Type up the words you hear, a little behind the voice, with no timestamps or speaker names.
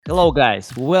Hello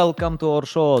guys, welcome to our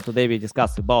show. Today we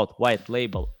discuss about white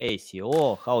label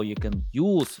SEO, how you can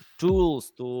use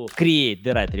tools to create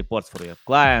the right reports for your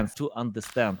clients, to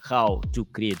understand how to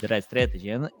create the right strategy.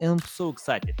 And I'm so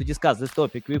excited to discuss this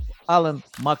topic with Allen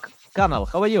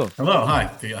MacCannell. How are you? Hello,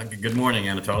 hi. Good morning,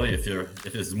 Anatoly.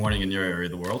 If it's morning in your area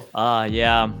of the world.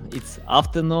 Yeah, it's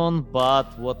afternoon,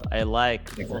 but what I like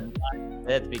Exactly. online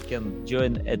that we can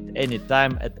join at any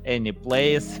time, at any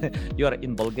place. You're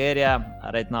in Bulgaria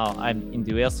right now. I'm in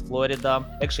the US, Florida.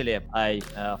 Actually, I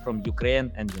from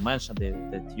Ukraine, and you mentioned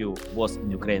that you was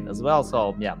in Ukraine as well.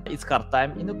 So yeah, it's hard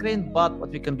time in Ukraine, but what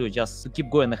we can do just to keep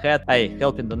going ahead. I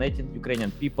help in donating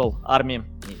Ukrainian people, army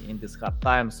in this hard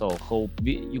time. So hope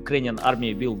Ukrainian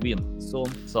army will win soon.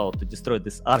 So to destroy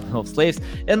this army of slaves.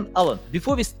 And Alan,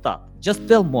 before we start, just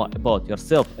tell more about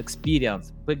yourself,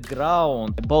 experience,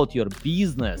 background, about your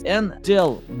business, and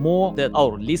tell more that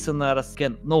our listeners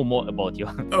can know more about you.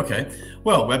 Okay.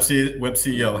 Well, Web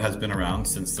CEO has been around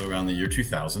since around the year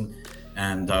 2000,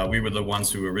 and we were the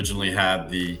ones who originally had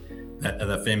the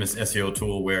famous SEO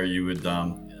tool where you would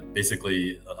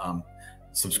basically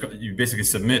subscribe. You basically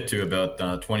submit to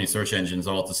about 20 search engines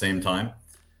all at the same time,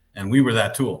 and we were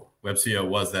that tool. Web CEO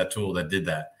was that tool that did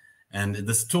that. And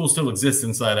this tool still exists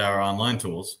inside our online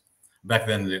tools. Back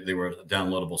then, they were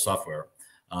downloadable software.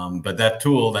 But that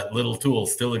tool, that little tool,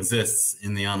 still exists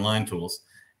in the online tools.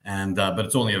 And but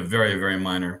it's only a very, very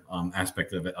minor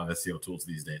aspect of SEO tools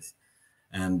these days.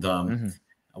 And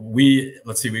we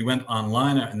went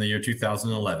online in the year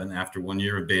 2011 after 1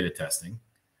 year of beta testing.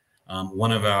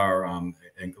 One of our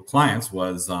clients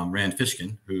was Rand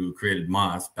Fishkin, who created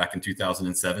Moz back in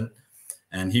 2007.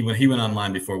 And he went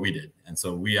online before we did. And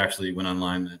so we actually went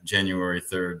online January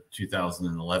 3rd,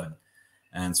 2011.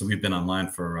 And so we've been online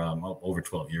for over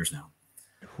 12 years now.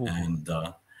 Ooh. And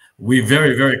we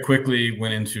very, very quickly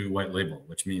went into white label,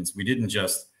 which means we didn't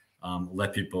just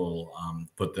let people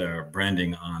put their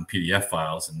branding on PDF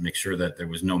files and make sure that there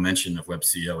was no mention of Web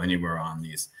CEO anywhere on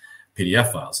these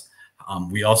PDF files.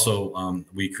 We also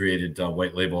we created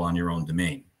white label on your own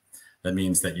domain. That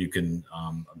means that you can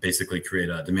basically create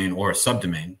a domain or a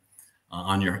subdomain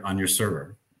on your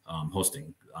server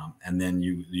hosting, and then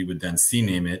you would then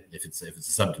CNAME it if it's a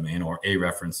subdomain, or A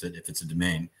reference it if it's a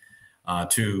domain,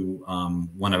 to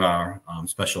one of our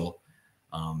special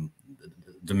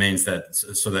domains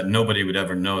so that nobody would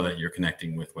ever know that you're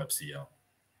connecting with Web CEO.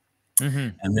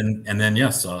 And then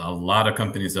yes, a lot of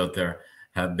companies out there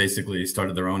have basically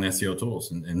started their own SEO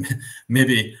tools, and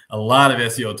maybe a lot of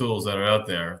SEO tools that are out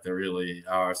there, they're really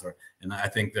ours. And I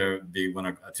think there'll be one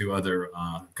or two other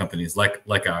companies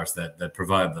like ours that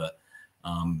provide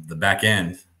the back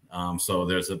end. So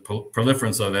there's a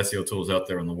proliferance of SEO tools out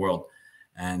there in the world,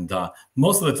 and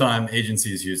most of the time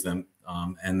agencies use them,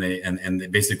 and they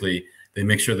basically they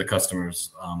make sure the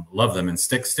customers love them and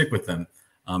stick with them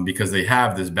because they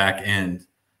have this back end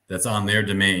that's on their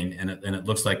domain, and it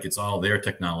looks like it's all their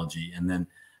technology. And then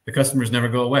the customers never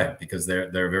go away because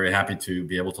they're very happy to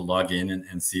be able to log in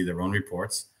and see their own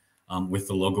reports with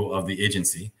the logo of the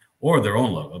agency or their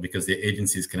own logo, because the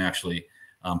agencies can actually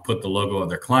put the logo of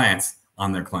their clients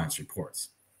on their clients'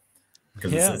 reports,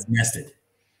 because it's nested.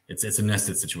 It's a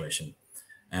nested situation.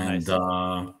 And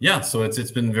Nice. So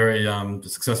it's been very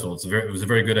successful. It was a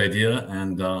very good idea,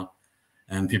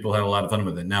 and people have a lot of fun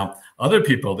with it. Now, other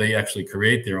people, they actually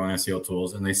create their own SEO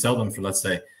tools and they sell them for, let's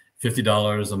say,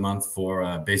 $50 a month for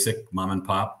a basic mom and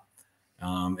pop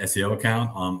SEO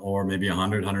account, or maybe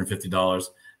 $100, $150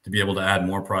 to be able to add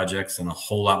more projects and a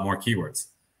whole lot more keywords.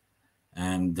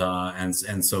 And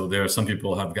so there are some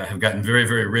people have gotten very,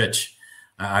 very rich.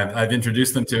 I've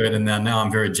introduced them to it, and now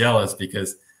I'm very jealous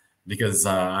because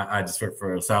I just work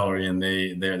for a salary, and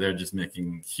they're just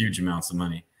making huge amounts of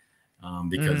money.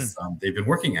 Because they've been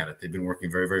working at it. They've been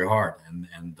working very, very hard, and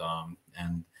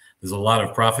there's a lot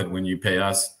of profit when you pay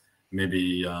us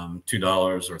maybe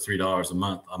 $2 or $3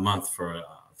 a month for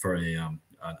a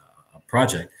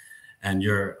project, and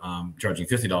you're charging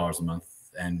 $50 a month,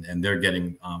 and they're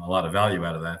getting a lot of value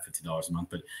out of that $50 a month,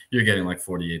 but you're getting like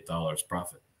 $48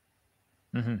 profit.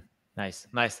 Nice.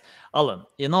 Alan,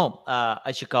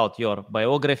 I check out your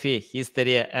biography,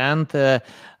 history, and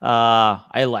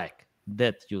I like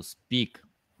that you speak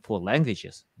 4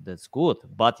 languages. That's good.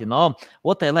 But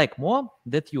what I like more,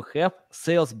 that you have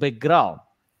sales background,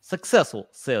 successful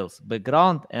sales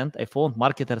background, and I found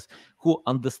marketers who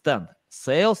understand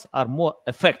sales are more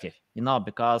effective,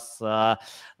 because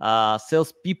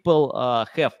salespeople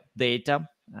have data,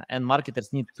 and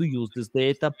marketers need to use this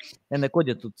data. And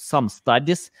according to some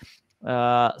studies,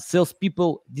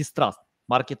 salespeople distrust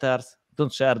marketers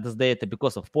don't share this data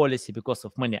because of policy, because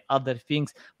of many other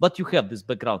things, but you have this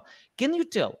background. Can you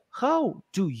tell how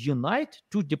to unite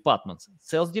two departments,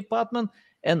 sales department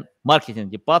and marketing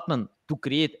department, to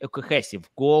create a cohesive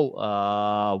goal,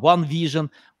 one vision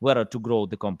where to grow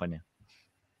the company?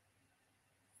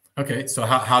 Okay, so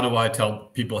how do I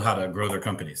tell people how to grow their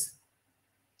companies?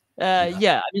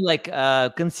 Yeah, I mean, like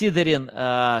considering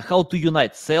how to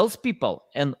unite salespeople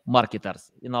and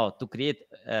marketers, to create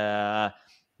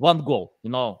one goal,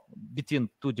 between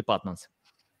two departments.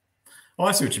 Oh,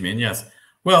 I see what you mean. Yes.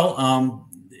 Well,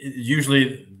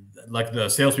 usually, like the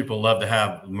salespeople love to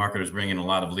have marketers bring in a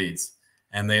lot of leads,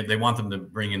 and they want them to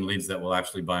bring in leads that will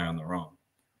actually buy on their own.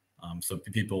 So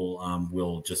people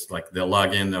will just they'll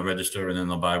log in, they'll register, and then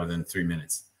they'll buy within 3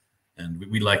 minutes. And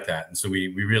we like that. And so we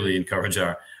really encourage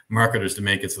our marketers to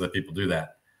make it so that people do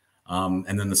that.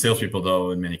 And then the salespeople,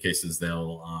 though, in many cases,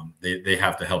 they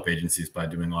have to help agencies by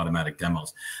doing automatic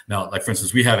demos. Now, like for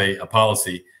instance, we have a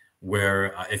policy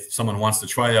where if someone wants to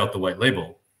try out the white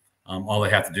label, all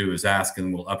they have to do is ask,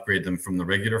 and we'll upgrade them from the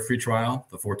regular free trial,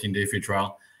 the 14-day free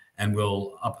trial, and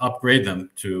we'll upgrade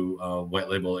them to white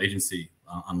label agency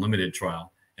unlimited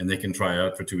trial, and they can try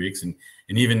out for 2 weeks. And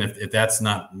even if that's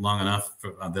not long enough,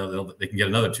 they can get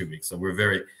another 2 weeks. So we're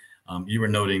very, you were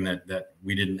noting that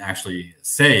we didn't actually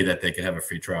say that they could have a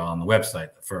free trial on the website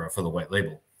for the white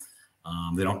label.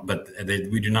 They don't, but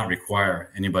we do not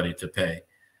require anybody to pay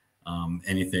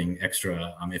anything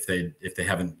extra if they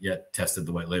haven't yet tested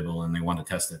the white label and they want to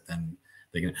test it. Then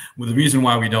they can. Well, the reason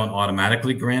why we don't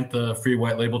automatically grant the free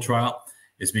white label trial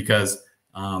is because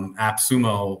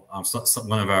AppSumo,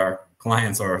 one of our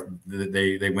clients,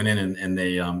 they went in and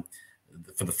they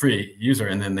for the free user,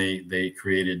 and then they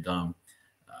created a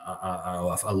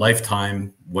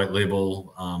lifetime white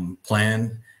label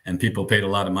plan, and people paid a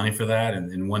lot of money for that.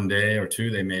 And in 1 day or two,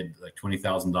 they made like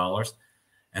 $20,000.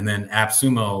 And then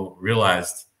AppSumo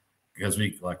realized, because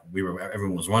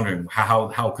everyone was wondering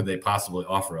how could they possibly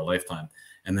offer a lifetime,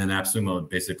 and then AppSumo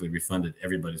basically refunded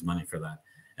everybody's money for that.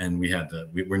 And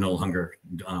we're no longer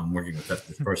working with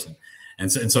this person. And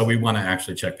so we want to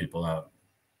actually check people out.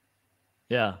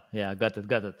 Yeah, got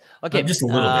it. Okay, just a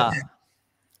little bit.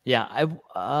 Yeah,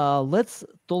 let's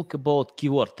talk about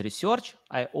keyword research.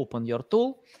 I open your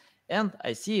tool, and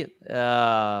I see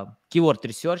keyword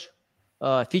research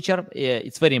feature.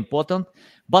 It's very important,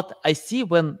 but I see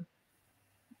when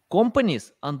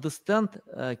companies understand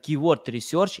keyword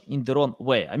research in their own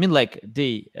way. I mean, like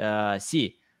they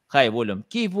see high volume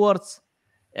keywords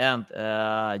and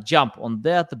jump on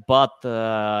that, but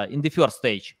in the first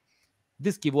stage,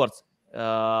 these keywords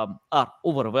are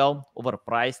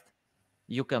overpriced.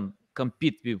 You can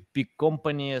compete with big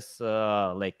companies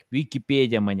like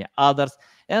Wikipedia, many others,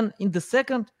 and in the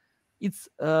second, it's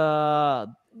hard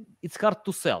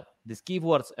to sell these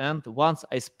keywords. And once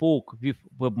I spoke with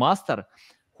webmaster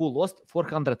who lost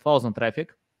 400,000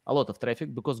 traffic, a lot of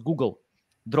traffic, because Google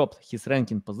dropped his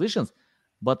ranking positions,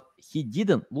 but he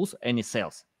didn't lose any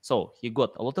sales. So he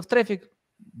got a lot of traffic,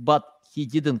 but he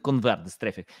didn't convert this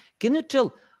traffic. Can you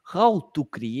tell how to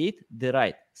create the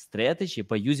right strategy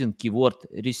by using keyword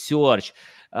research?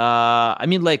 I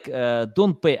mean, like,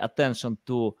 don't pay attention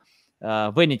to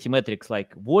vanity metrics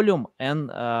like volume,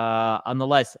 and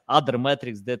analyze other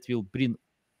metrics that will bring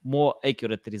more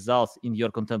accurate results in your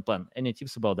content plan. Any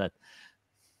tips about that?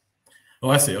 Oh,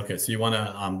 I see. Okay, so you want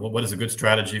to what is a good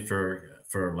strategy for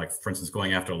like, for instance,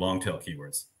 going after long tail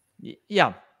keywords?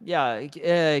 Yeah.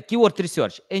 Keyword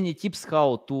research. Any tips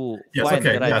how to find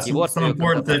the right keywords? Some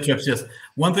important tips. Yes,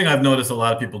 one thing I've noticed a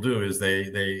lot of people do is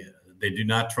they do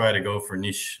not try to go for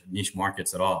niche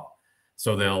markets at all.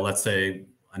 So they'll, let's say,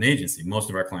 an agency. Most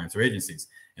of our clients are agencies,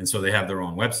 and so they have their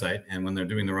own website. And when they're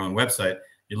doing their own website,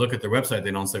 you look at their website,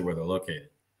 they don't say where they're located,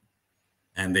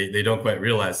 and they don't quite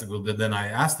realize. Well, then I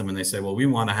ask them, and they say, well, we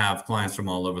want to have clients from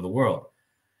all over the world.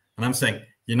 And I'm saying,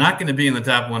 you're not going to be in the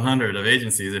top 100 of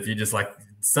agencies if you just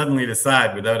suddenly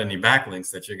decide without any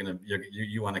backlinks that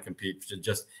you want to compete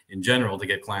just in general to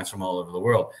get clients from all over the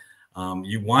world.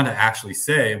 You want to actually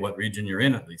say what region you're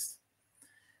in, at least.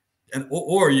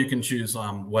 Or you can choose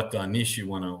what niche you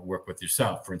want to work with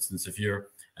yourself. For instance, if you're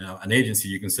an agency,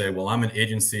 you can say, well, I'm an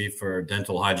agency for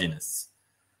dental hygienists.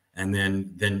 And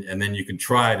then you can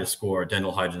try to score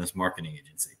dental hygienist marketing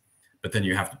agency. But then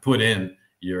you have to put in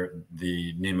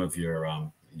the name of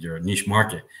your niche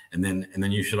market. And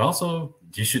then you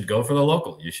should go for the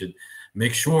local. You should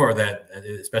make sure that,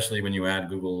 especially when you add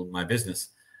Google My Business,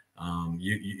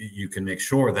 you can make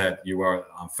sure that you are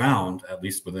found at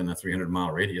least within a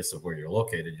 300-mile radius of where you're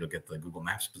located. You'll get the Google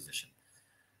Maps position.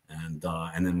 And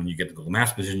then when you get the Google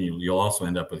Maps position, you'll also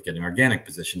end up with getting organic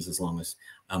positions as long as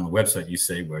on the website you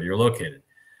say where you're located.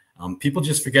 People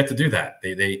just forget to do that.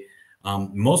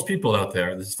 Most people out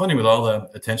there, this is funny with all the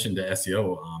attention to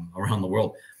SEO around the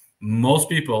world, most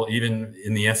people, even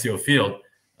in the SEO field,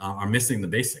 are missing the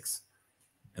basics.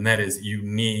 And that is, you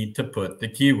need to put the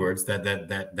keywords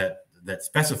that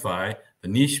specify the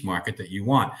niche market that you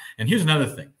want. And here's another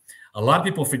thing. A lot of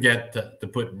people forget to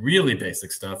put really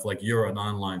basic stuff like you're an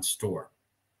online store.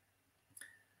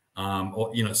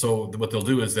 So what they'll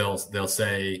do is they'll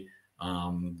say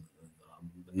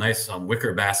nice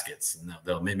wicker baskets, and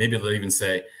maybe they'll even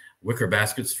say wicker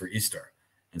baskets for Easter.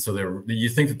 And so you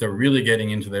think that they're really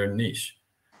getting into their niche,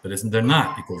 but they're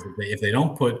not, because if they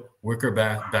don't put wicker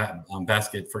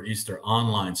basket for Easter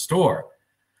online store,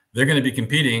 they're going to be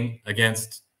competing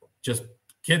against just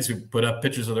kids who put up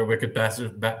pictures of their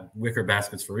wicker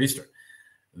baskets for Easter.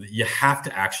 You have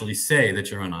to actually say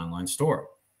that you're an online store.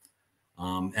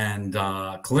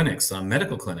 Clinics,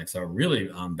 medical clinics are really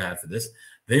bad for this.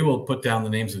 They will put down the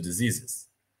names of diseases,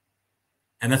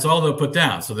 and that's all they'll put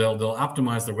down. So they'll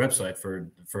optimize their website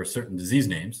for certain disease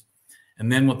names, and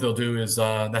then what they'll do is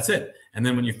that's it. And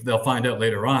then they'll find out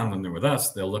later on when they're with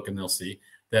us, they'll look and they'll see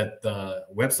that the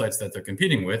websites that they're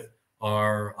competing with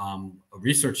are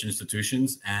research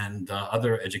institutions and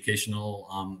other educational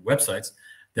websites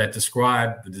that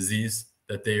describe the disease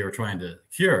that they are trying to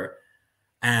cure.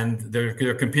 And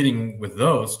they're competing with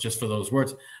those just for those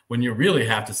words, when you really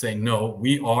have to say, no,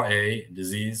 we are a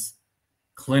disease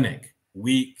clinic.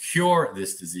 We cure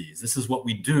this disease. This is what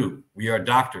we do. We are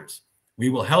doctors. We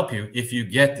will help you if you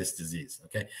get this disease.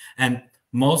 Okay. And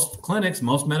most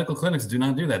medical clinics do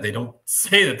not do that. They don't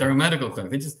say that they're a medical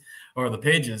clinic. They just, or the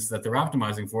pages that they're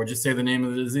optimizing for, just say the name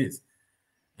of the disease.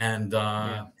 And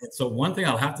so one thing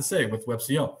I'll have to say with with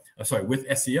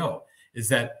SEO is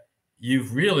that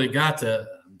you've really got to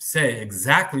say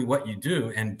exactly what you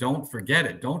do, and don't forget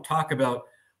it. Don't talk about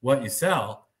what you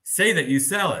sell. Say that you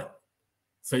sell it.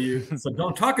 So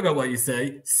don't talk about what you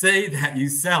say that you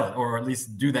sell it, or at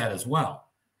least do that as well.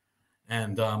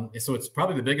 And so it's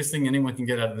probably the biggest thing anyone can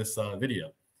get out of this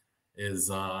video is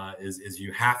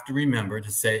you have to remember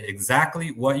to say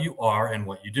exactly what you are and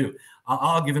what you do.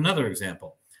 I'll give another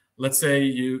example. Let's say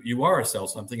you are sell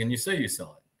something and you say you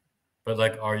sell it, but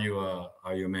like, are you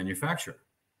a manufacturer?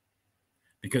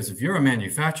 Because if you're a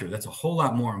manufacturer, that's a whole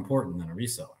lot more important than a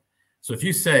reseller. So if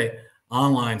you say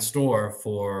online store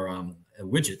for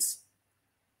widgets,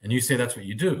 and you say that's what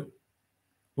you do,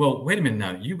 well, wait a minute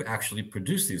now, you actually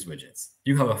produce these widgets.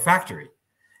 You have a factory.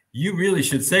 You really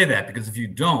should say that, because if you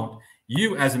don't,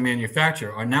 you as a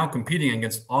manufacturer are now competing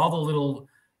against all the little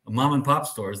mom and pop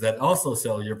stores that also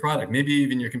sell your product. Maybe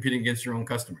even you're competing against your own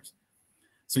customers.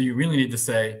 So you really need to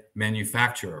say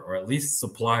manufacturer, or at least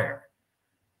supplier.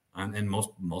 And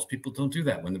most people don't do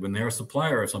that. When they're a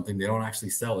supplier of something, they don't actually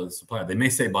sell as a supplier. They may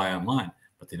say buy online,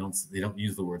 but they don't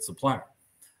use the word supplier.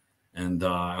 And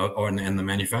the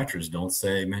manufacturers don't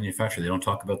say manufacturer. They don't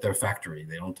talk about their factory.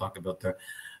 They don't talk about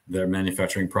their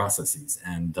manufacturing processes.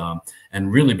 And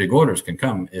really big orders can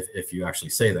come if you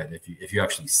actually say that. If you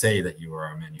actually say that you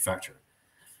are a manufacturer.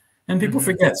 And people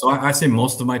forget. So I say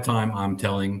most of my time I'm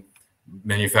telling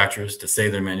manufacturers to say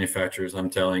they're manufacturers. I'm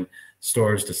telling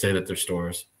stores to say that they're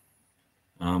stores.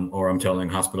 Or I'm telling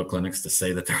hospital clinics to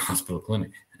say that they're hospital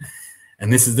clinic.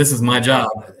 And this is my job,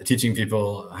 teaching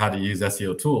people how to use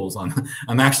SEO tools.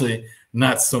 I'm actually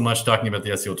not so much talking about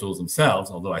the SEO tools themselves,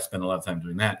 although I spend a lot of time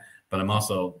doing that, but I'm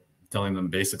also telling them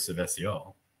basics of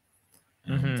SEO.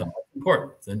 And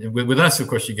important. And with us, of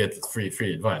course, you get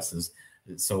free advice.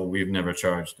 So we've never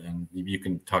charged, and you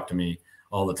can talk to me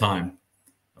all the time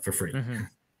for free.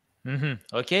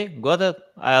 Okay, got it.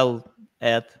 I'll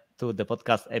add to the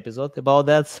podcast episode about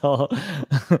that. So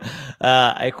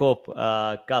I hope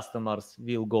customers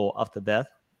will go after that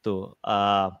to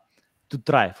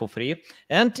try for free.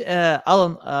 And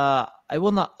Alan, I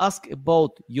wanna ask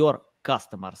about your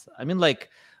customers. I mean, like,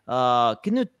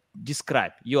 can you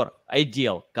describe your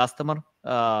ideal customer?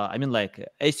 I mean, like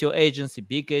SEO agency,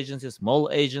 big agency, small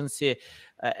agency,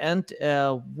 and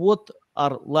what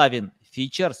are loving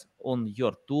features on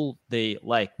your tool they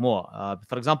like more?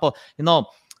 For example,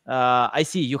 I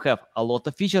see you have a lot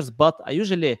of features, but I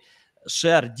usually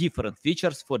share different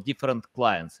features for different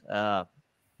clients.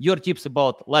 Your tips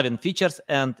about loving features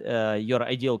and your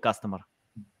ideal customer.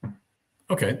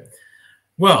 Okay.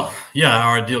 Well, yeah,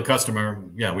 our ideal customer,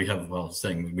 we have,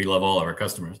 saying we love all of our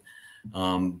customers.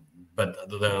 But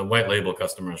the white label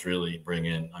customers really bring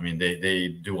in, I mean,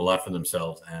 they do a lot for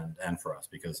themselves and for us,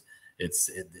 because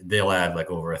they'll add like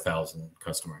over 1,000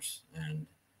 customers.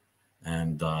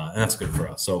 and that's good for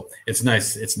us. So it's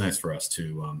nice. It's nice for us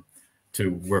to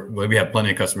work. We have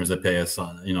plenty of customers that pay us,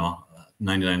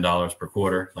 $99 per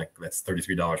quarter, like that's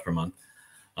 $33 per month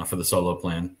for the solo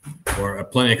plan, or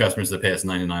plenty of customers that pay us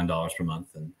 $99 per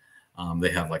month, and they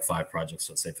have like 5 projects,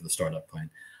 let's say, for the startup plan.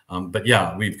 But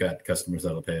yeah, we've got customers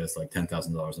that'll pay us like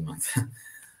 $10,000 a month,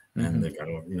 and they've got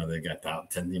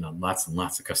lots and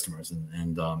lots of customers,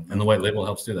 and the white label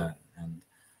helps do that, and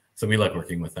so we like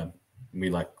working with them. We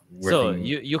like working. So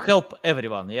you help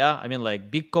everyone, yeah? I mean,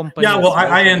 like big companies. Yeah, well,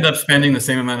 I end up spending the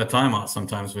same amount of time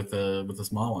sometimes with the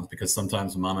small ones, because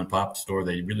sometimes a mom and pop store,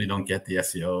 they really don't get the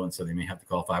SEO, and so they may have to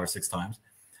call 5 or 6 times.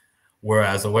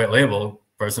 Whereas a white label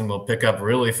person will pick up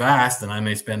really fast, and I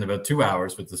may spend about 2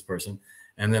 hours with this person,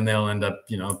 and then they'll end up,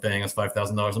 paying us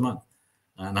 $5,000 a month.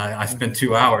 And I spent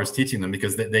 2 hours teaching them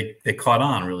because they caught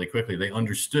on really quickly. They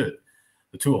understood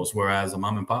the tools. Whereas a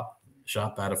mom and pop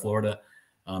shop out of Florida,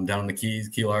 down in the Keys,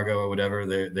 Key Largo, or whatever,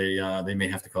 they may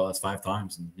have to call us 5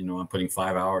 times, and I'm putting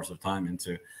 5 hours of time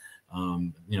into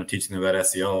teaching them about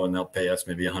SEO, and they'll pay us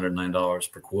maybe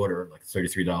 $109 per quarter, like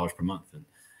 $33 per month,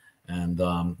 and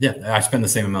I spend the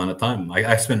same amount of time.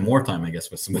 I spend more time, I guess,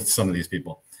 with some of these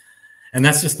people, and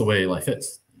that's just the way life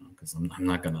is, because I'm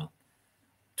not gonna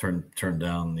turn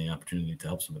down the opportunity to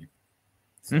help somebody.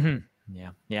 So.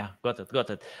 Yeah, got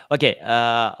it. Okay,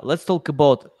 let's talk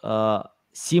about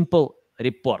simple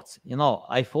reports.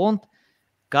 I found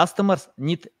customers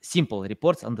need simple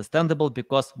reports, understandable,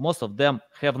 because most of them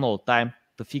have no time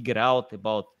to figure out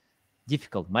about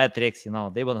difficult metrics.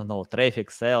 They want to know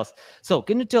traffic, sales. So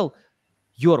can you tell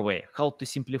your way how to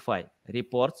simplify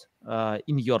reports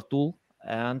in your tool,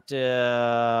 and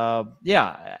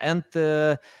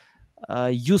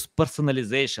use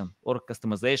personalization or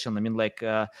customization? I mean, like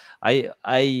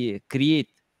I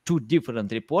create 2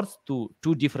 different reports to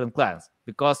 2 different clients,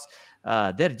 because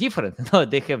they're different.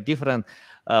 They have different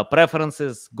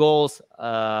preferences, goals.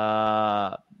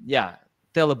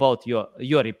 Tell about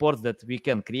your reports that we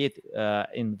can create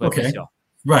in Web SEO. Okay.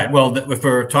 Right. Well, if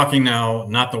we're talking now,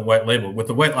 not the white label. With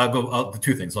the white, I'll go the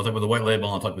 2 things. I'll talk about the white label,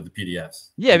 and I'll talk about the PDFs.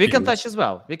 Yeah, we can touch as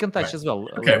well.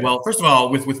 Okay. Well, first of all,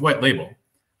 with white label,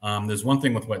 there's one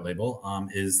thing with white label,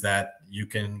 is that you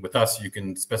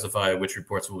can specify which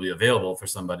reports will be available for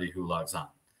somebody who logs on.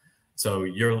 So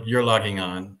you're logging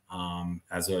on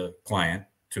as a client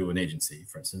to an agency,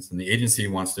 for instance, and the agency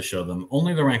wants to show them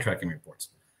only the rank tracking reports,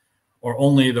 or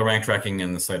only the rank tracking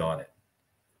and the site audit.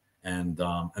 And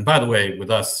by the way,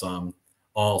 with us,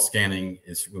 all scanning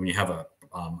is, when you have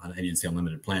an agency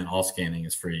unlimited plan, all scanning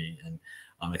is free, and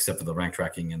except for the rank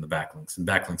tracking and the backlinks. And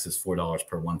backlinks is $4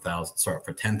 per 1,000. Sorry,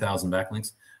 for 10,000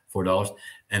 backlinks, $4.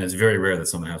 And it's very rare that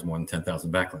someone has more than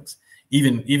 10,000 backlinks.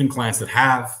 Even clients that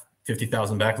have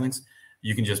 50,000 backlinks,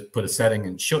 you can just put a setting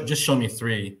and show me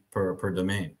 3 per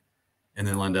domain, and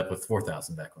then end up with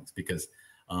 4,000 backlinks, because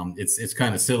it's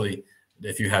kind of silly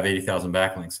if you have 80,000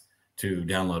 backlinks to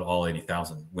download all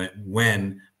 80,000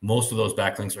 when most of those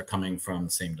backlinks are coming from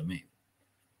the same domain.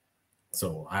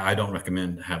 So I don't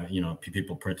recommend having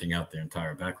people printing out their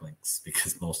entire backlinks,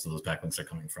 because most of those backlinks are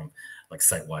coming from like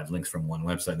site-wide links from one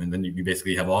website, and then you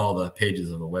basically have all the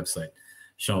pages of a website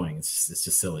showing. It's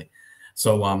just silly.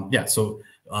 So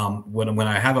when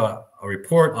I have a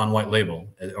report on white label,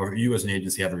 or you as an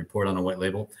agency have a report on a white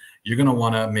label, you're going to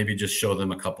want to maybe just show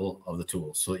them a couple of the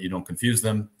tools so that you don't confuse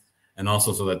them, and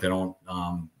also so that they don't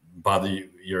bother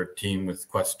your team with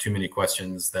too many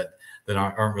questions that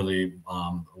aren't really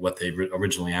what they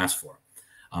originally asked for.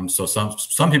 So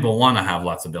some people want to have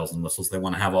lots of bells and whistles. They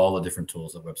want to have all the different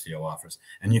tools that WebSEO offers,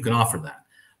 and you can offer that.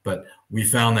 But we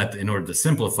found that in order to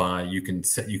simplify, you can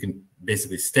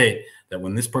basically state that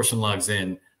when this person logs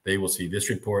in, they will see this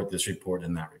report,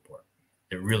 and that report.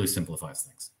 It really simplifies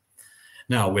things.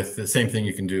 Now, with the same thing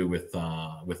you can do with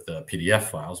the PDF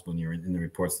files when you're in the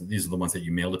reports. These are the ones that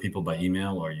you mail to people by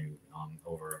email, or you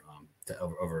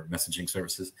over messaging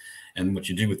services. And what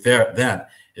you do with that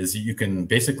is you can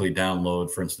basically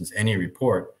download, for instance, any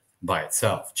report by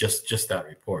itself, just that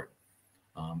report.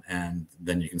 And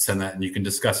then you can send that, and you can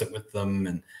discuss it with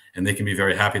them, and they can be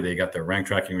very happy they got their rank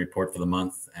tracking report for the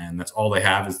month, and that's all they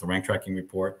have is the rank tracking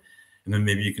report. And then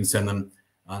maybe you can send them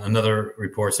another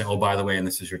report saying, oh, by the way, and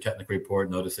this is your technical report.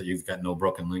 Notice that you've got no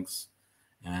broken links,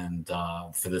 and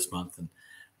for this month. And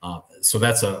so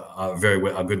that's a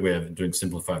good way of doing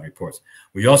simplified reports.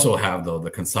 We also have, though,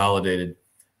 the consolidated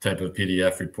type of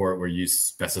PDF report where you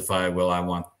specify, well, I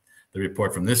want the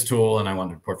report from this tool, and I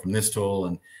want the report from this tool,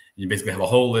 and you basically have a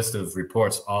whole list of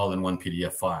reports all in one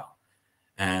PDF file.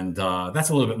 And that's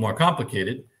a little bit more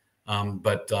complicated,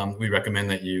 but we recommend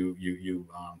that you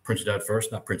print it out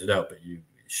first, not print it out, but you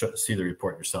see the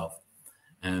report yourself.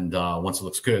 And once it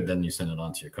looks good, then you send it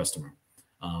on to your customer.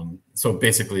 So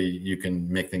basically, you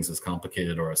can make things as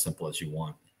complicated or as simple as you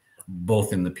want,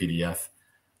 both in the PDF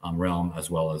realm as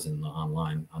well as in the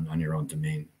online on your own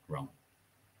domain realm.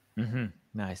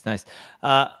 Nice, nice.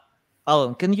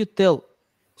 Alan, can you tell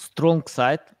strong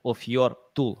side of your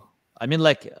tool? I mean,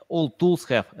 like all tools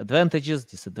have advantages,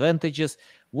 disadvantages.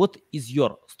 What is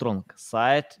your strong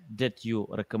side that you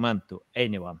recommend to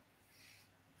anyone?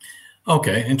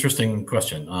 Okay, interesting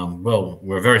question. Well,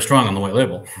 we're very strong on the white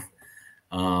label.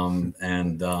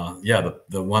 Yeah,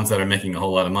 the ones that are making a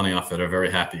whole lot of money off it are very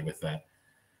happy with that.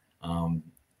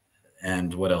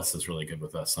 And what else is really good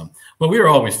with us? Well, we were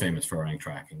always famous for rank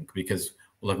tracking because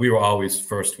like we were always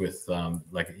first with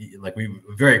like we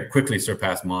very quickly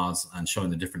surpassed Moz on showing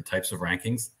the different types of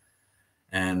rankings,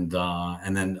 and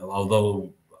then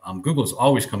although Google is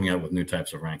always coming out with new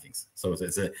types of rankings, so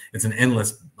it's an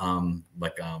endless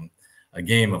a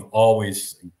game of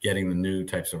always getting the new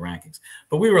types of rankings.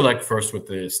 But we were like first with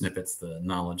the snippets, the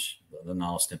knowledge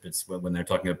snippets when they're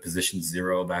talking about position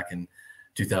 0 back in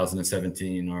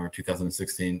 2017 or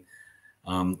 2016.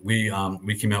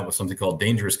 We came out with something called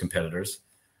Dangerous Competitors,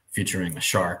 featuring a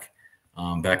shark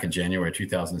back in January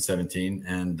 2017,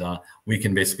 and we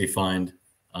can basically find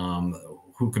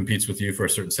who competes with you for a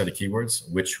certain set of keywords,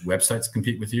 which websites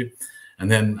compete with you. And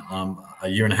then a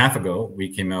year and a half ago, we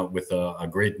came out with a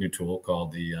great new tool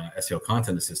called the SEO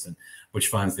Content Assistant, which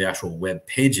finds the actual web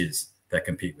pages that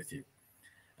compete with you.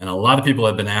 And a lot of people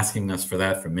have been asking us for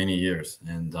that for many years.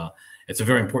 And it's a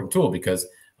very important tool because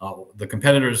the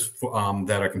competitors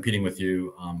that are competing with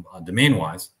you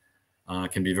domain-wise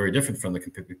can be very different from the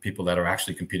people that are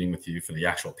actually competing with you for the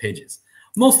actual pages.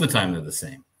 Most of the time, they're the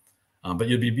same. But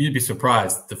you'd be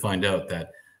surprised to find out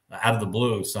that out of the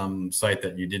blue, some site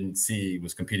that you didn't see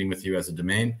was competing with you as a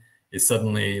domain is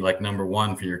suddenly like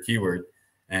 #1 for your keyword.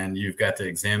 And you've got to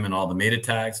examine all the meta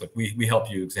tags. Like we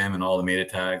help you examine all the meta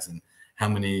tags and how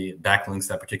many backlinks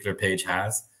that particular page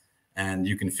has. And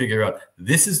you can figure out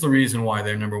this is the reason why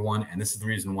they're #1 and this is the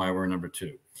reason why we're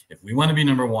 #2. If we want to be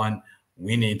 #1,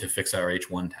 we need to fix our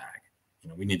H1 tag. You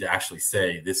know, we need to actually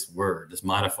say this word, this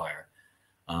modifier,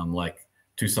 like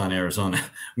Tucson, Arizona.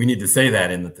 We need to say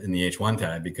that in the H1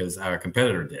 tag because our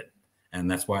competitor did, and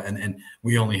that's why. And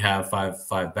we only have five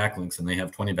backlinks, and they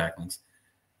have 20 backlinks.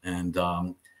 And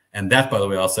that, by the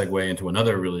way, I'll segue into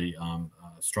another really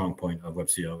strong point of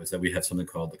WebCO is that we have something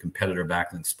called the competitor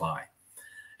backlink spy,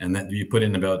 and that you put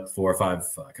in about 4 or 5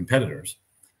 competitors,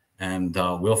 and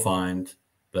we'll find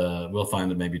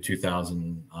maybe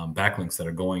 2,000 backlinks that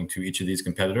are going to each of these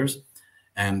competitors.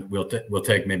 And we'll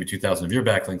take maybe 2,000 of your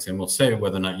backlinks, and we'll say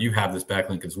whether or not you have this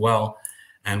backlink as well,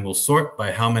 and we'll sort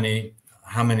by how many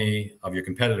of your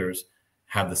competitors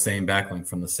have the same backlink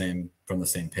from the same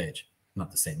page,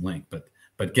 not the same link,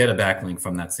 but get a backlink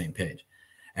from that same page.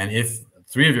 And if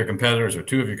 3 of your competitors or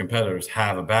 2 of your competitors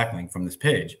have a backlink from this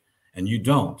page, and you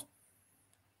don't,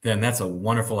 then that's a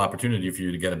wonderful opportunity for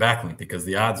you to get a backlink because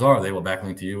the odds are they will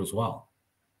backlink to you as well,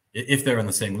 if they're in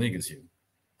the same league as you.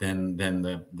 Then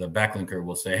the backlinker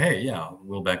will say, hey, yeah,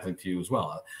 we'll backlink to you as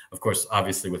well. Of course,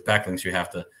 obviously with backlinks, you have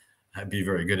to be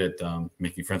very good at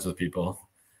making friends with people,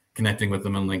 connecting with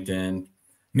them on LinkedIn,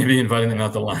 maybe inviting them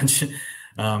out to lunch.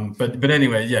 But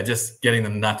anyway, yeah, just getting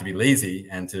them not to be lazy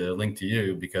and to link to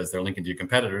you because they're linking to your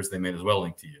competitors, they may as well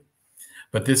link to you.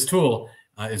 But this tool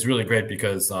is really great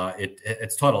because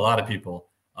it's taught a lot of people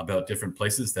about different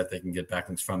places that they can get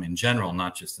backlinks from in general,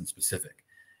 not just in specific.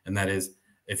 And that is,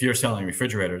 if you're selling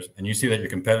refrigerators and you see that your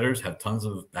competitors have tons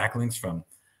of backlinks from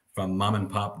mom and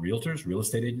pop realtors, real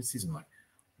estate agencies, I'm like,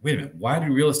 wait a minute, why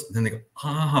do then they go,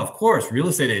 of course, real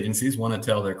estate agencies want to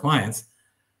tell their clients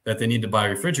that they need to buy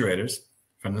refrigerators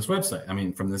from this website. I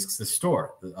mean, from this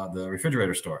store, the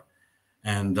refrigerator store.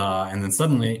 And then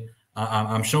suddenly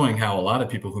I'm showing how a lot of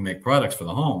people who make products for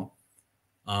the home,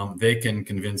 they can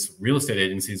convince real estate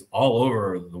agencies all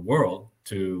over the world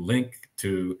to link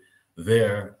to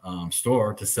their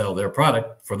store to sell their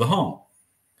product for the home.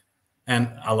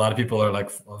 And a lot of people are like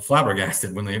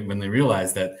flabbergasted when they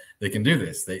realize that they can do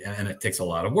this. And it takes a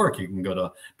lot of work. You can go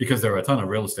to, because there are a ton of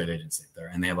real estate agencies there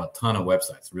and they have a ton of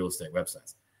websites, real estate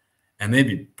websites. And they'd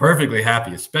be perfectly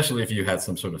happy, especially if you had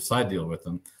some sort of side deal with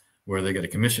them where they get a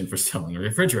commission for selling a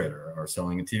refrigerator or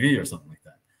selling a TV or something like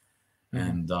that.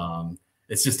 Mm-hmm. And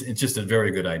it's just a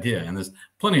very good idea. And there's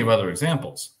plenty of other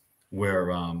examples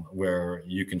where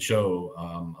you can show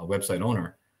a website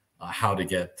owner how to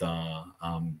get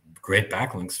great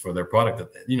backlinks for their product,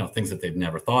 that things that they've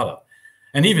never thought of,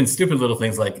 and even stupid little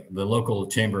things like the local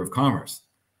chamber of commerce.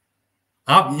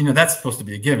 That's supposed to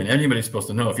be a given. Anybody's supposed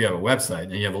to know if you have a website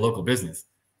and you have a local business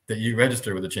that you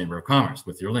register with the chamber of commerce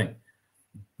with your link.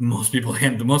 Most people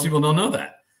don't know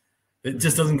that. It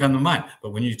just doesn't come to mind. But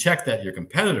when you check that your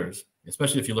competitors,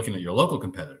 especially if you're looking at your local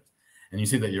competitors, and you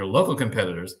see that your local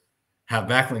competitors have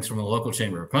backlinks from the local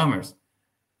chamber of commerce,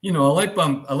 a light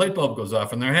bulb goes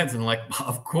off in their heads, and like,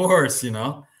 of course,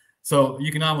 So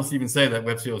you can almost even say that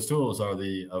WebCEO's tools are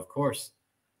the of course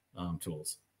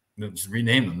tools. Just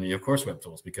rename them the of course web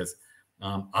tools, because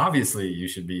obviously you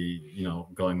should be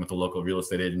going with the local real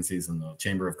estate agencies and the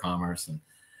chamber of commerce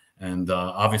and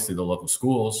obviously the local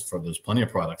schools. There's plenty of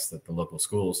products that the local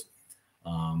schools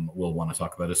will want to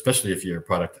talk about, especially if your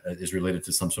product is related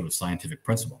to some sort of scientific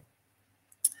principle.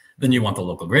 Then you want the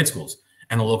local grade schools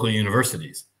and the local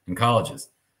universities and colleges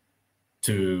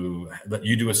to let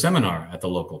you do a seminar at the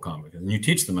local conference, and you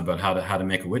teach them about how to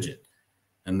make a widget.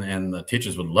 And the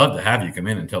teachers would love to have you come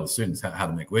in and tell the students how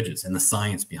to make widgets and the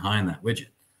science behind that widget.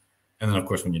 And then, of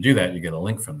course, when you do that, you get a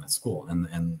link from that school.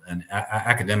 And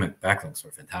academic backlinks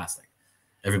are fantastic.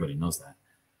 Everybody knows that.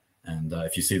 And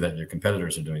if you see that your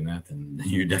competitors are doing that, then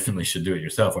you definitely should do it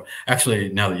yourself. Or actually,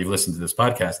 now that you've listened to this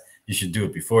podcast, you should do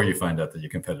it before you find out that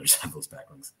your competitors have those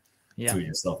backlinks. Do it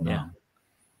yourself now. Yeah.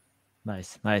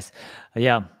 Nice.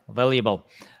 Yeah, valuable.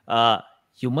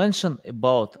 You mentioned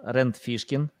about Rand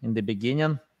Fishkin in the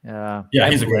beginning.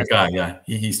 He's a great guy. Yeah,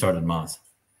 he started Moz.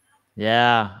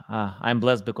 Yeah, I'm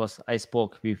blessed because I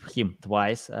spoke with him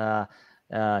twice.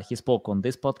 He spoke on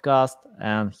this podcast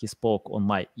and he spoke on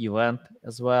my event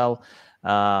as well.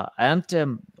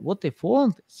 And what I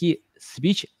found, he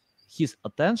switched his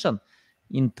attention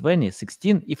in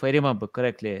 2016, if I remember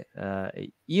correctly,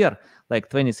 year like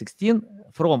 2016,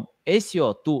 from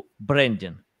SEO to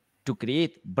branding, to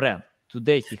create brand.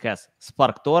 Today he has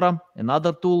SparkTora,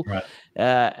 another tool, right.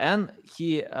 And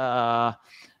he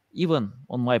even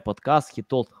on my podcast he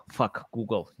told fuck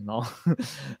Google,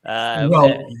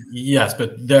 Well, yes,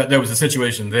 but there was a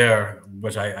situation there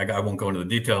which I won't go into the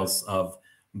details of,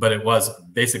 but it was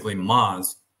basically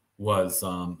Moz was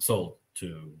sold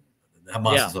to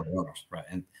Moz is other owners, right?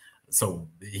 And so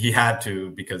he had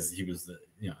to, because he was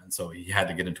and so he had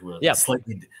to get into a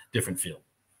slightly different field.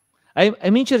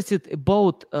 I'm interested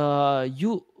about,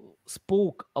 you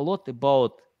spoke a lot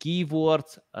about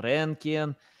keywords,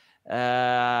 ranking,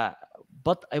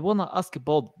 but I want to ask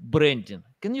about branding.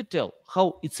 Can you tell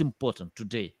how it's important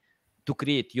today to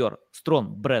create your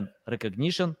strong brand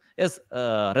recognition, as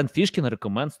Rand Fishkin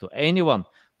recommends to anyone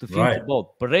to think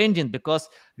about branding, because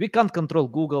we can't control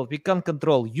Google, we can't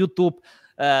control YouTube.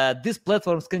 These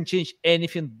platforms can change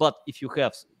anything, but if you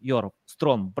have your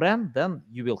strong brand, then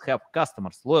you will have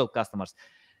customers, loyal customers.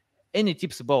 Any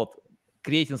tips about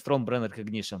creating strong brand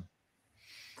recognition?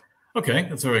 Okay,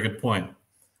 that's a very good point.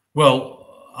 Well,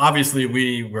 obviously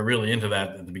we were really into that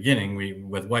at the beginning.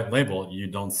 With white label, you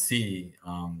don't see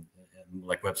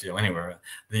like WebCEO anywhere.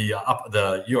 The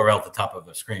URL at the top of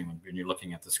the screen, when you're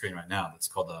looking at the screen right now, that's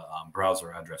called the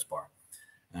browser address bar.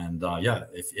 And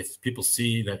if people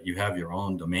see that you have your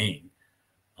own domain,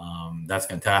 that's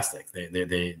fantastic.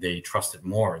 They trust it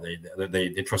more.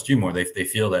 They trust you more. They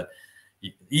feel that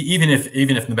even if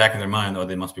in the back of their mind,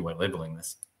 they must be white labeling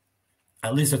this,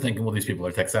 at least they're thinking, well, these people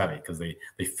are tech savvy because they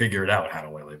figured out how to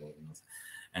white label this.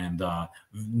 And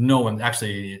no one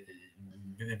actually,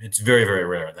 it's very, very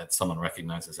rare that someone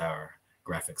recognizes our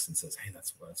graphics and says, hey,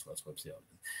 that's WebCEO,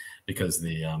 because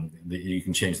you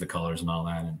can change the colors and all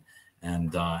that,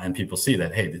 and people see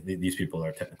that, hey, these people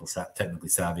are technically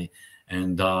savvy,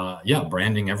 and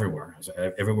branding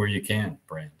everywhere you can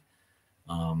brand,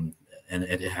 and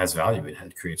it has value.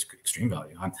 It creates extreme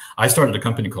value. I started a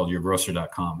company called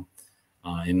yourgrocer.com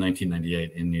in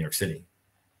 1998 in New York City,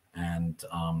 and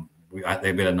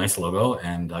they made a nice logo,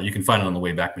 and you can find it on the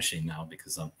Wayback Machine now,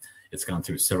 because it's gone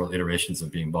through several iterations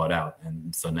of being bought out,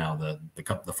 and so now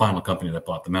the final company that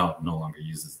bought them out no longer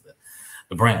uses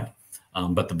the brand.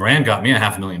 But the brand got me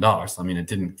 $500,000. I mean, I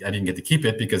didn't get to keep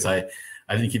it because I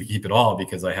didn't keep it all,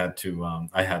 because I had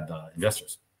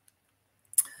investors.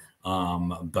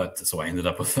 But so I ended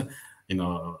up with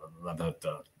about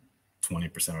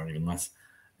 20% or even less.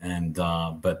 And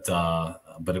but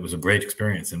it was a great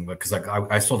experience, and because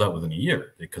I sold out within a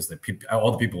year, because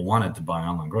all the people wanted to buy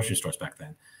online grocery stores back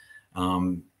then.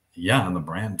 And the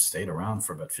brand stayed around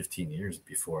for about 15 years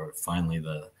before finally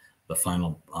the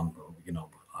final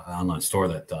online store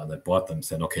that bought them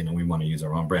said, okay, no, we want to use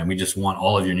our own brand. We just want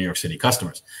all of your New York City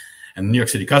customers. And the New York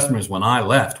City customers, when I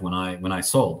left, when I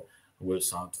sold,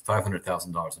 was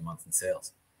 $500,000 a month in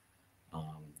sales.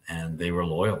 And they were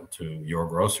loyal to Your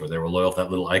Grocer. They were loyal to that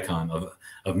little icon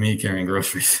of me carrying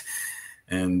groceries,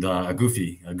 and a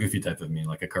goofy type of me,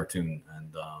 like a cartoon.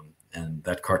 And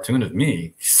that cartoon of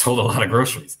me sold a lot of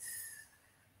groceries.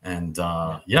 And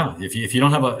yeah, if you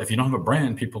don't have a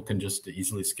brand, people can just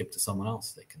easily skip to someone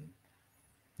else. They can,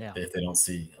 if they don't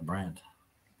see a brand.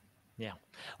 Yeah.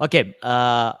 Okay,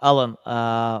 Alan,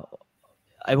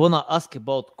 I wanna ask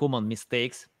about common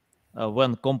mistakes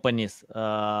when companies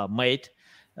made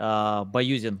by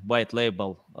using white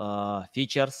label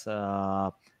features.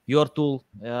 Your tool,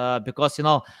 because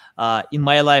in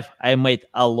my life I made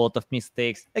a lot of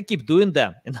mistakes. I keep doing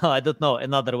them. I don't know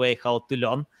another way how to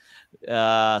learn.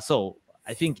 So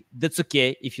I think that's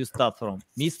okay if you start from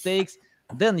mistakes,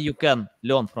 then you can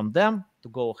learn from them to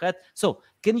go ahead. So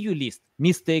can you list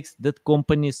mistakes that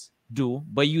companies do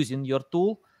by using your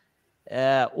tool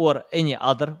or any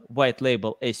other white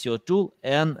label SEO tool,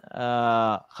 and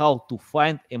how to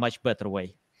find a much better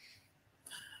way?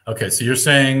 Okay, so you're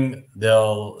saying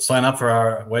they'll sign up for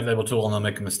our white label tool and they'll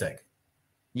make a mistake?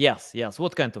 Yes.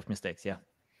 What kind of mistakes? Yeah.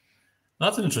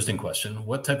 That's an interesting question.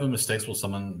 What type of mistakes will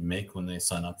someone make when they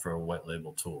sign up for a white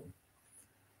label tool?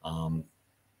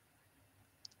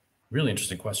 Really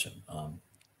interesting question.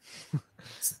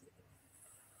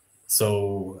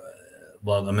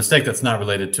 Well, a mistake that's not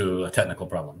related to a technical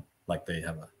problem, like they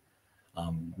have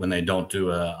when they don't do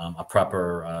a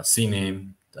proper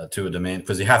CNAME to a domain,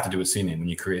 because you have to do a CNAME when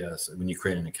you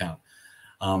create an account.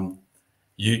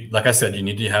 Like I said, you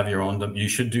need to have your own. You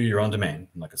should do your own domain,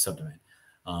 like a subdomain,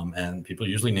 and people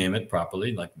usually name it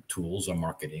properly, like tools or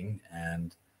marketing.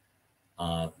 And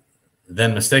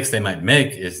then mistakes they might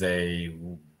make is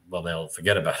they'll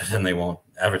forget about it and they won't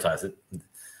advertise it.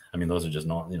 I mean, those are just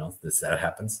not, that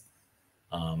happens.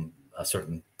 A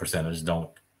certain percentage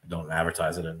don't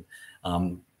advertise it, and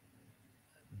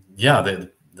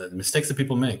the mistakes that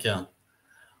people make. Yeah,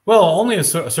 well, only a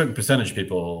certain percentage of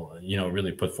people,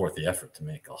 really put forth the effort to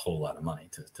make a whole lot of money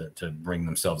to bring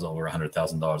themselves over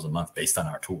 $100,000 a month based on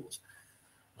our tools.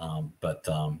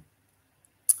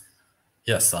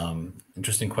 Yes,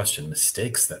 interesting question.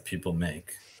 Mistakes that people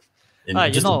make.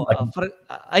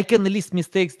 I can list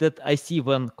mistakes that I see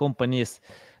when companies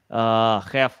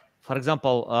have, for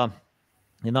example,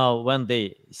 when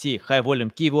they see high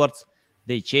volume keywords,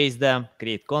 they chase them,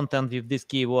 create content with these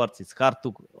keywords. It's hard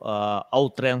to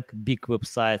outrank big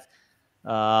websites.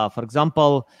 For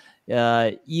example,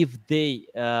 if they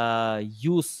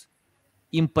use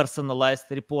impersonalized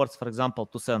reports, for example,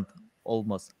 to send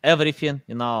almost everything,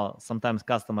 sometimes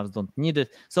customers don't need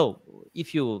it. So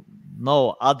if you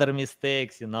know other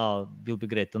mistakes, will be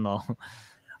great to know.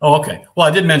 Oh, okay. Well,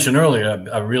 I did mention earlier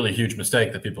a really huge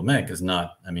mistake that people make is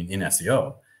not, in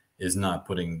SEO, is not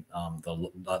putting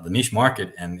the niche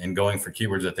market and going for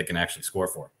keywords that they can actually score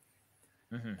for.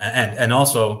 Mm-hmm. And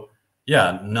also,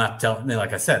 not telling,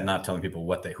 like I said, not telling people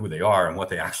who they are and what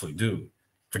they actually do,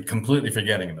 completely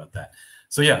forgetting about that.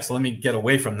 So so let me get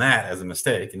away from that as a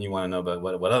mistake. And you want to know about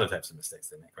what other types of mistakes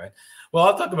they make, right? Well,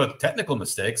 I'll talk about technical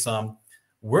mistakes.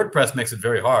 WordPress makes it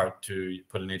very hard to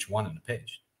put an H1 in a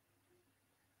page.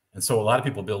 And so a lot of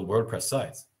people build WordPress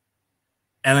sites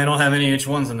and they don't have any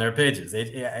H1s in their pages.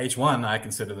 H1, I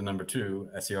consider the number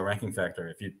 2 SEO ranking factor.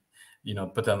 If you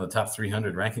put down the top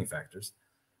 300 ranking factors,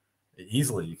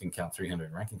 easily you can count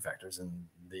 300 ranking factors, and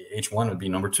the H1 would be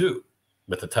number 2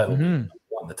 with the title.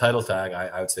 Mm-hmm. The title tag,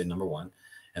 I would say number 1,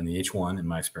 and the H1 in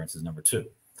my experience is number 2.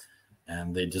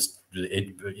 And they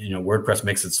WordPress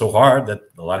makes it so hard that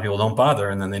a lot of people don't bother,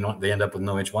 and then they end up with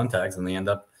no H1 tags, and they end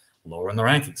up lower in the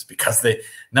rankings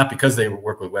not because they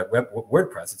work with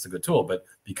WordPress. It's a good tool, but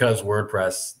because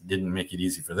WordPress didn't make it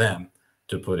easy for them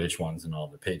to put H1s in all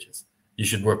the pages. You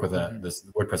should work with this.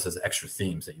 WordPress has extra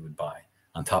themes that you would buy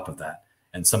on top of that,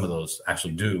 and some of those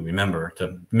actually do remember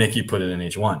to make you put it in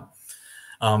H1.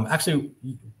 Actually,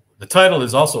 the title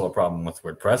is also a problem with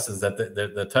WordPress, is that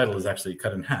the title is actually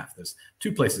cut in half. There's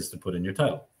 2 places to put in your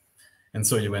title. And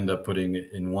so you end up putting it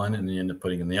in one and you end up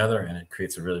putting it in the other, and it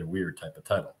creates a really weird type of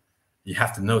title. You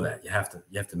have to know that. You have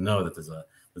to know that there's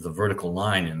a vertical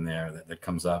line in there that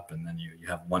comes up, and then you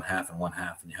have one half, and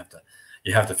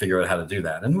you have to figure out how to do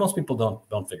that. And most people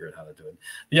don't figure out how to do it.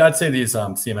 Yeah, I'd say these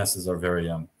CMSs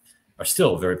are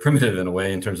still very primitive in a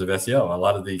way in terms of SEO. A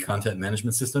lot of the content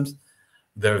management systems,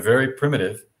 they're very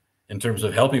primitive in terms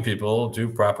of helping people do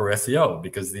proper SEO,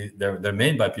 because they're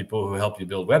made by people who help you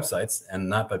build websites and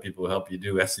not by people who help you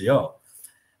do SEO.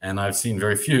 And I've seen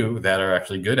very few that are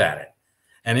actually good at it.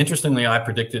 And interestingly, I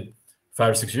predicted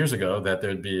 5 or 6 years ago that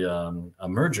there'd be a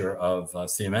merger of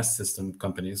CMS system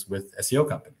companies with SEO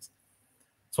companies.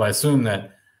 So I assumed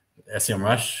that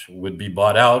SEMrush would be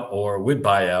bought out or would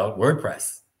buy out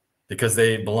WordPress because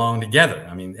they belong together.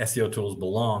 SEO tools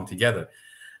belong together.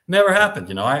 Never happened.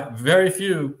 Very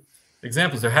few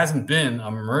examples. There hasn't been a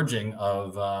merging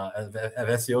of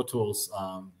SEO tools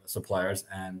suppliers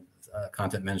and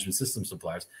content management system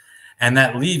suppliers. And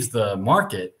that leaves the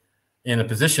market in a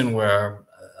position where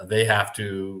they have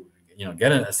to,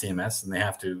 get a CMS, and they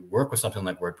have to work with something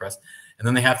like WordPress, and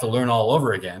then they have to learn all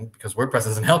over again because WordPress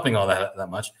isn't helping all that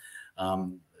much,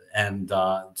 and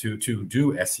to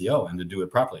do SEO and to do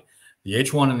it properly. The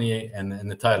H1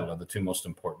 and the title are the two most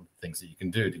important things that you can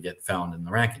do to get found in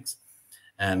the rankings.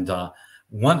 And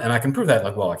and I can prove that,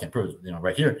 I can't prove it,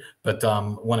 right here. But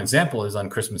one example is on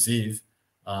Christmas Eve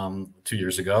 2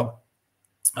 years ago.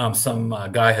 Some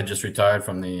guy had just retired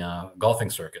from the golfing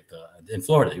circuit in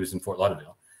Florida. He was in Fort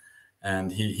Lauderdale,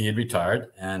 and he had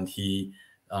retired, and he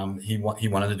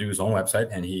wanted to do his own website,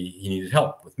 and he needed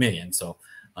help with me. And so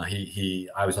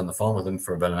I was on the phone with him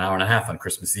for about an hour and a half on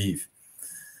Christmas Eve,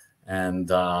 and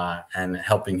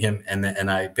helping him. And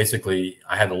I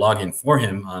had to log in for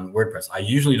him on WordPress. I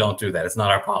usually don't do that. It's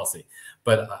not our policy,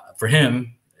 but for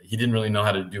him, he didn't really know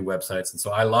how to do websites. And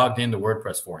so I logged into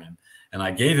WordPress for him, and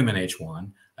I gave him an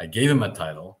H1. I gave him a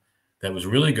title that was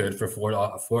really good for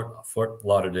Fort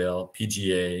Lauderdale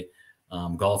PGA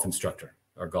golf instructor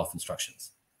or golf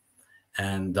instructions.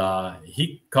 And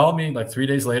he called me like 3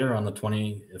 days later on the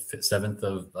 27th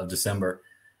of December,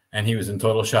 and he was in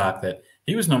total shock that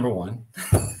he was number one.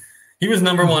 He was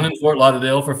number one in Fort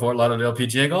Lauderdale for Fort Lauderdale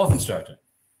PGA golf instructor,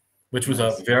 which was a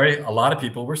lot of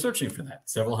people were searching for that.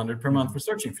 Several hundred per month were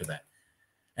searching for that.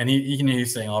 And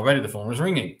he's saying already the phone was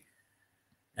ringing.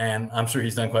 And I'm sure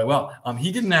he's done quite well.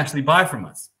 He didn't actually buy from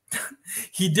us.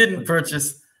 He didn't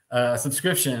purchase a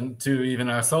subscription to even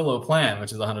our solo plan,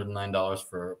 which is $109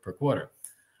 per quarter.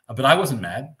 But I wasn't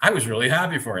mad. I was really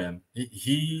happy for him.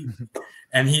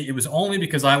 It was only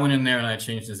because I went in there and I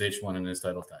changed his H1 and his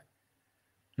title tag.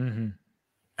 Mm-hmm.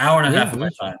 Hour and a half of my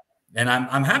time. And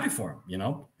I'm happy for him.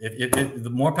 The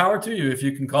more power to you if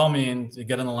you can call me and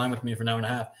get on the line with me for an hour and a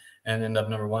half and end up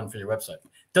number one for your website.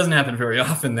 It doesn't happen very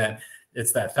often that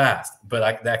it's that fast, but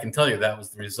I can tell you that was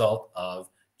the result of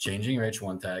changing your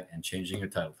H1 tag and changing your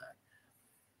title tag.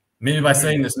 Maybe by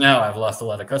saying this now, I've lost a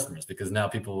lot of customers because now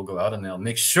people will go out and they'll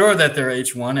make sure that their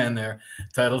H1 and their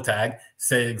title tag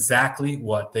say exactly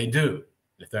what they do.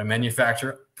 If they're a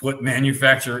manufacturer, put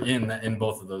manufacturer in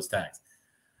both of those tags,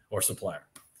 or supplier.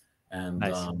 And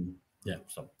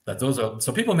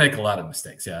so people make a lot of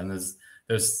mistakes. Yeah, and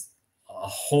there's a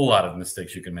whole lot of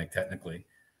mistakes you can make technically.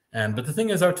 But the thing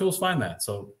is, our tools find that.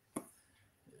 So,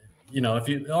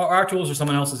 if our tools or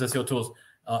someone else's SEO tools,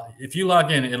 if you log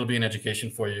in, it'll be an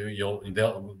education for you.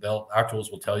 Our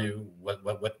tools will tell you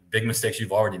what big mistakes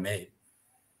you've already made.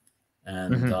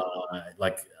 And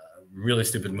really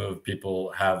stupid move.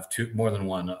 People have more than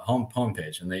one home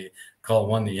page, and they call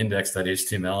one the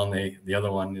index.html, and the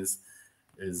other one is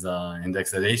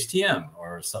index.htm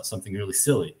or something really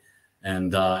silly.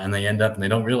 And they end up and they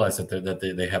don't realize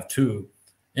that they have two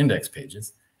index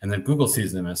pages, and then Google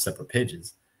sees them as separate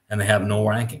pages, and they have no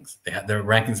rankings. They have their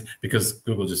rankings because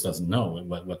Google just doesn't know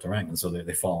what to rank, and so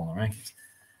they fall in the rankings.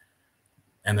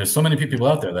 And there's so many people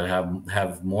out there that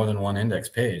have more than one index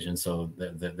page, and so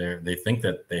they think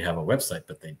that they have a website,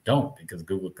 but they don't, because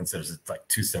Google considers it like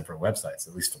two separate websites,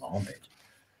 at least for the homepage.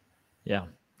 Yeah,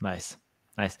 nice.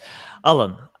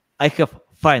 Alan, I have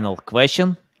final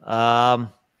question.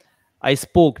 I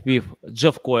spoke with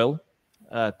Jeff Coyle,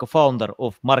 co-founder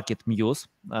of Market Muse,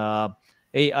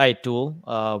 AI tool,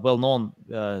 well known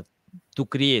to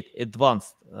create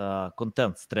advanced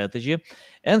content strategy.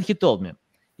 And he told me,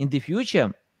 in the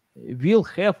future, we'll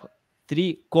have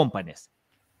three companies.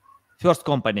 First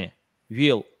company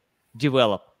will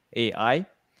develop AI.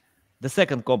 The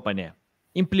second company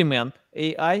implement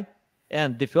AI.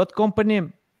 And the third company,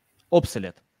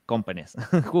 obsolete companies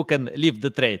who can leave the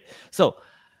trade. So,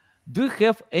 do you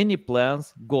have any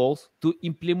plans, goals to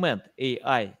implement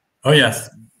AI? Oh, yes.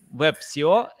 Web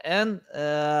SEO, and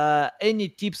any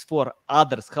tips for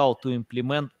others how to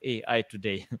implement AI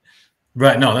today?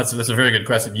 Right. No, that's a very good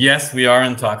question. Yes, we are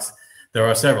in talks. There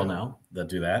are several now that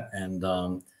do that, and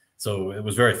so it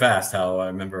was very fast. How I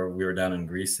remember we were down in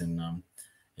Greece in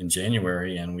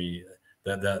January, and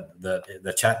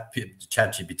the chat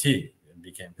GPT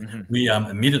became. Mm-hmm. We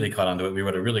immediately caught onto it. We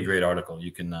wrote a really great article.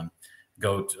 You can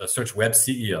go to search Web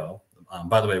CEO.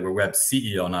 By the way, we're Web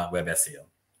CEO, not Web SEO.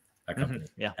 Our company.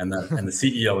 Mm-hmm. Yeah. And the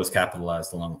CEO is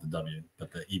capitalized along with the W,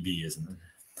 but the EB isn't.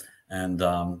 And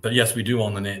but yes, we do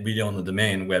own the name. We own the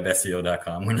domain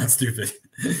webseo.com. We're not stupid.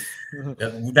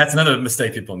 That's another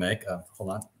mistake people make.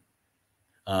 Hold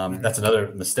on. That's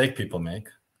another mistake people make,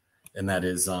 and that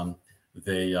is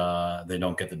they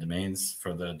don't get the domains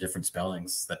for the different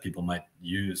spellings that people might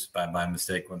use by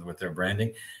mistake with their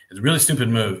branding. It's a really stupid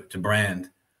move to brand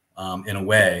in a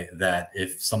way that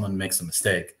if someone makes a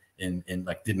mistake in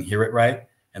like didn't hear it right,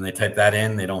 and they type that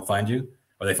in, they don't find you,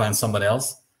 or they find somebody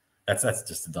else, that's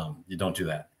just dumb. You don't do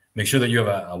that. Make sure that you have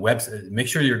a website. Make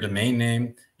sure your domain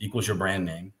name equals your brand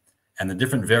name, and the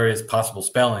different various possible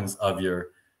spellings of your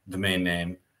domain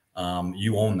name,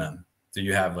 you own them. So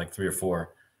you have like 3 or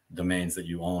 4 domains that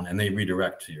you own, and they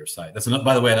redirect to your site. That's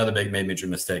by the way, another big major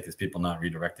mistake is people not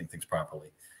redirecting things properly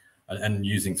and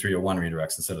using 301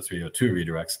 redirects instead of 302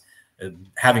 redirects.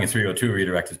 Having a 302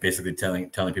 redirect is basically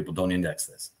telling people don't index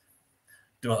this.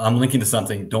 I'm linking to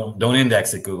something. Don't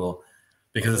index it, Google,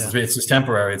 because it's just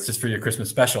temporary. It's just for your Christmas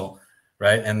special,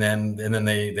 right? And then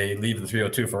they leave the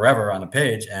 302 forever on a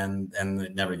page, and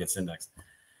it never gets indexed.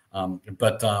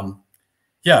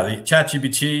 Yeah, the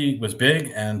ChatGPT was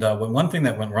big, and one thing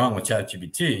that went wrong with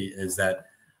ChatGPT is that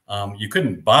you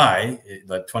couldn't buy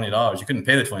like $20. You couldn't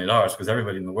pay the $20 because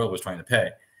everybody in the world was trying to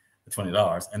pay the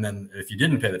 $20. And then if you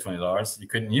didn't pay the $20, you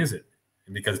couldn't use it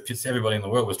because everybody in the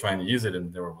world was trying to use it,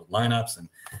 and there were lineups.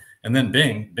 And then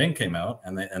Bing came out,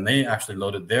 and they actually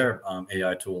loaded their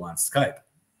AI tool on Skype.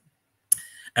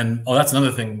 And that's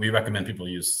another thing, we recommend people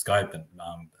use Skype,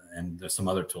 and there's some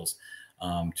other tools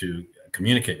to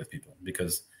communicate with people,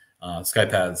 because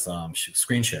Skype has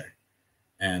screen share,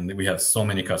 and we have so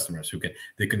many customers who can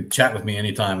chat with me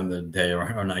anytime in the day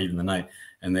or not even the night,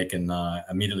 and they can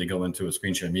immediately go into a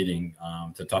screen share meeting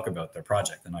to talk about their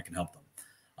project, and I can help them.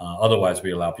 Otherwise,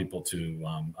 we allow people to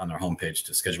on our homepage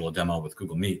to schedule a demo with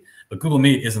Google Meet. But Google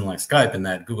Meet isn't like Skype in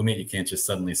that Google Meet you can't just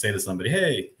suddenly say to somebody,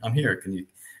 "Hey, I'm here. Can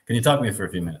you talk to me for a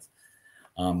few minutes?"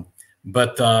 No,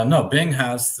 Bing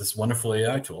has this wonderful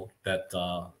AI tool that,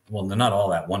 well, they're not all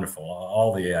that wonderful.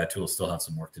 All the AI tools still have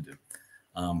some work to do.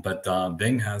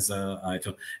 Bing has an AI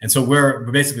tool. And so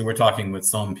we're talking with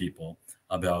some people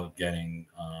about getting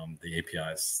the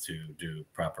APIs to do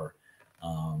proper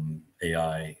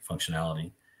AI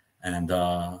functionality. And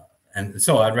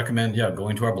so I'd recommend,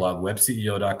 going to our blog,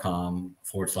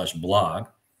 webceo.com/blog.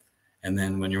 And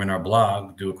then when you're in our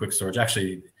blog, do a quick search.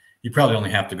 Actually, you probably only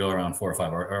have to go around 4 or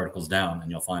 5 articles down, and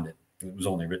you'll find it. It was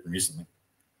only written recently.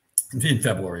 In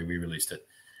February, we released it.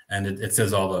 And it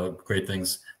says all the great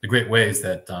things, the great ways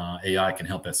that AI can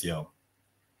help SEO.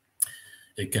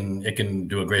 It can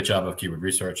do a great job of keyword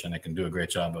research, and it can do a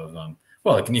great job of,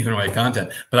 it can even write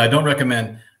content. But I don't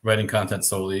recommend writing content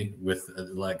solely with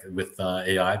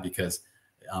AI, because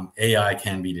AI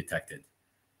can be detected.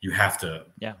 You have to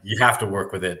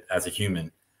work with it as a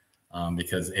human.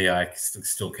 Because AI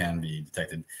still can be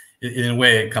detected. In a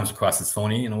way, it comes across as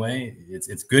phony. In a way,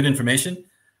 it's good information,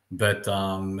 but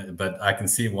I can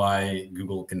see why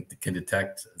Google can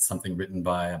detect something written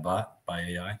by a bot, by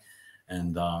AI,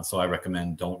 and so I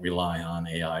recommend don't rely on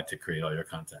AI to create all your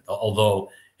content. Although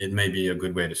it may be a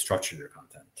good way to structure your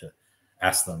content, to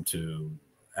ask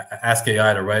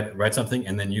AI to write something,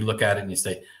 and then you look at it and you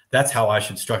say, "That's how I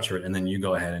should structure it," and then you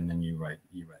go ahead and then you write.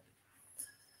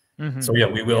 Mm-hmm. So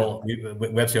we will.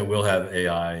 WebSEO will have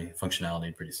AI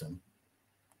functionality pretty soon.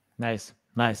 Nice.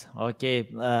 Okay,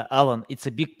 Alan, it's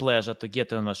a big pleasure to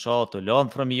get you on the show, to learn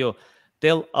from you.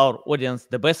 Tell our audience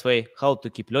the best way how to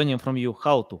keep learning from you,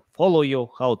 how to follow you,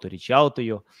 how to reach out to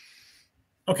you.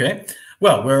 Okay.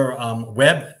 Well, we're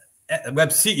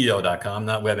webceo.com,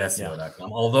 not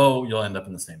webseo.com. Although you'll end up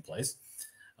in the same place.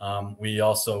 We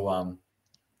also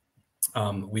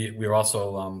we're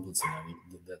also let's see.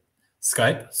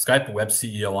 Skype Web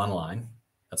CEO Online.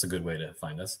 That's a good way to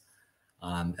find us.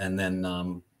 And then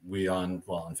on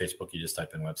Facebook, you just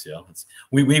type in Web CEO.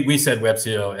 We said Web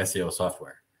CEO SEO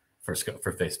software for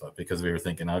Facebook, because we were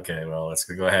thinking, okay, well, let's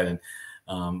go ahead and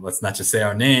let's not just say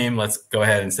our name. Let's go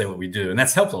ahead and say what we do. And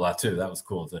that's helped a lot too. That was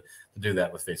cool to do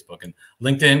that with Facebook. And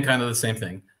LinkedIn, kind of the same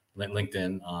thing.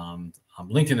 LinkedIn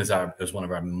is one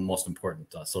of our most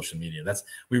important social media.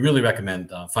 We really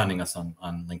recommend finding us on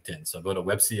LinkedIn. So go to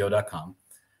webceo.com.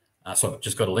 So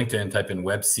just go to LinkedIn, type in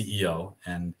Web CEO,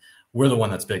 and we're the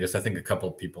one that's biggest. I think a couple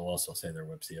of people also say they're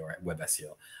Web CEO or Web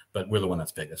SEO, but we're the one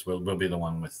that's biggest. We'll be the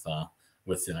one with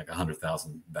like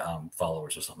 100,000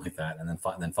 followers or something like that, and then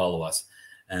follow us.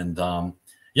 And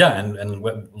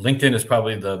LinkedIn is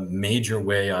probably the major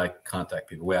way I contact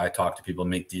people, way I talk to people,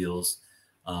 make deals.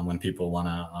 When people want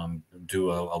to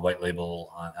do a white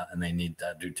label and they need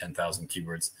to do 10,000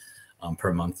 keywords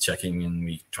per month checking, and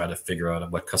we try to figure out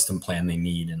what custom plan they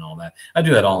need and all that. I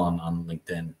do that all on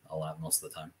LinkedIn a lot, most of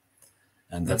the time.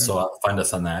 And that's so find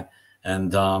us on that.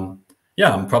 And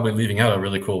I'm probably leaving out a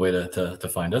really cool way to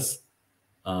find us.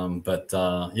 The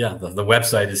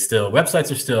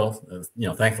websites are still,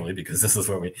 thankfully, because this is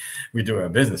where we do our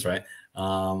business, right?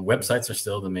 Websites are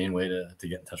still the main way to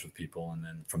get in touch with people, and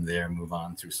then from there move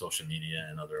on through social media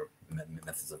and other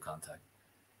methods of contact.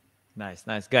 Nice,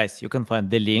 nice, guys. You can find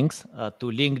the links to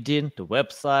LinkedIn, to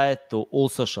website, to all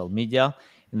social media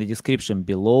in the description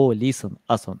below. Listen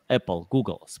us on Apple,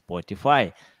 Google,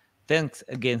 Spotify. Thanks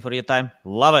again for your time.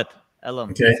 Love it, Alan.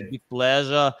 Okay. It's a big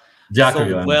pleasure. Дякую, So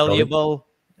Анатолій. valuable.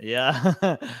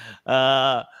 Yeah.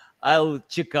 I'll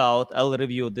check out. I'll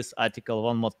review this article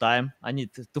one more time. I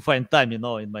need to find time, in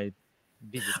my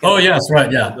busy Oh schedule. yes, right,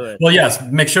 I'll yeah. do it. Well, yes.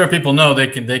 Make sure people know they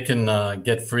can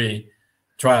get free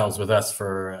trials with us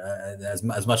for as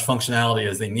much functionality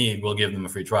as they need. We'll give them a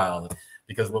free trial,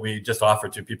 because what we just offer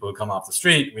to people who come off the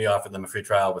street, we offer them a free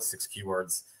trial with 6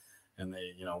 keywords, and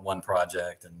they one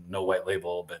project and no white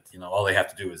label. But all they have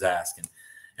to do is ask,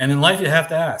 and in life you have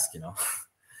to ask.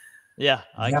 Yeah.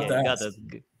 You have Okay. to Got ask.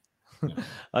 it.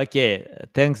 Okay.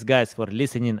 Thanks, guys, for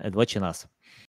listening and watching us.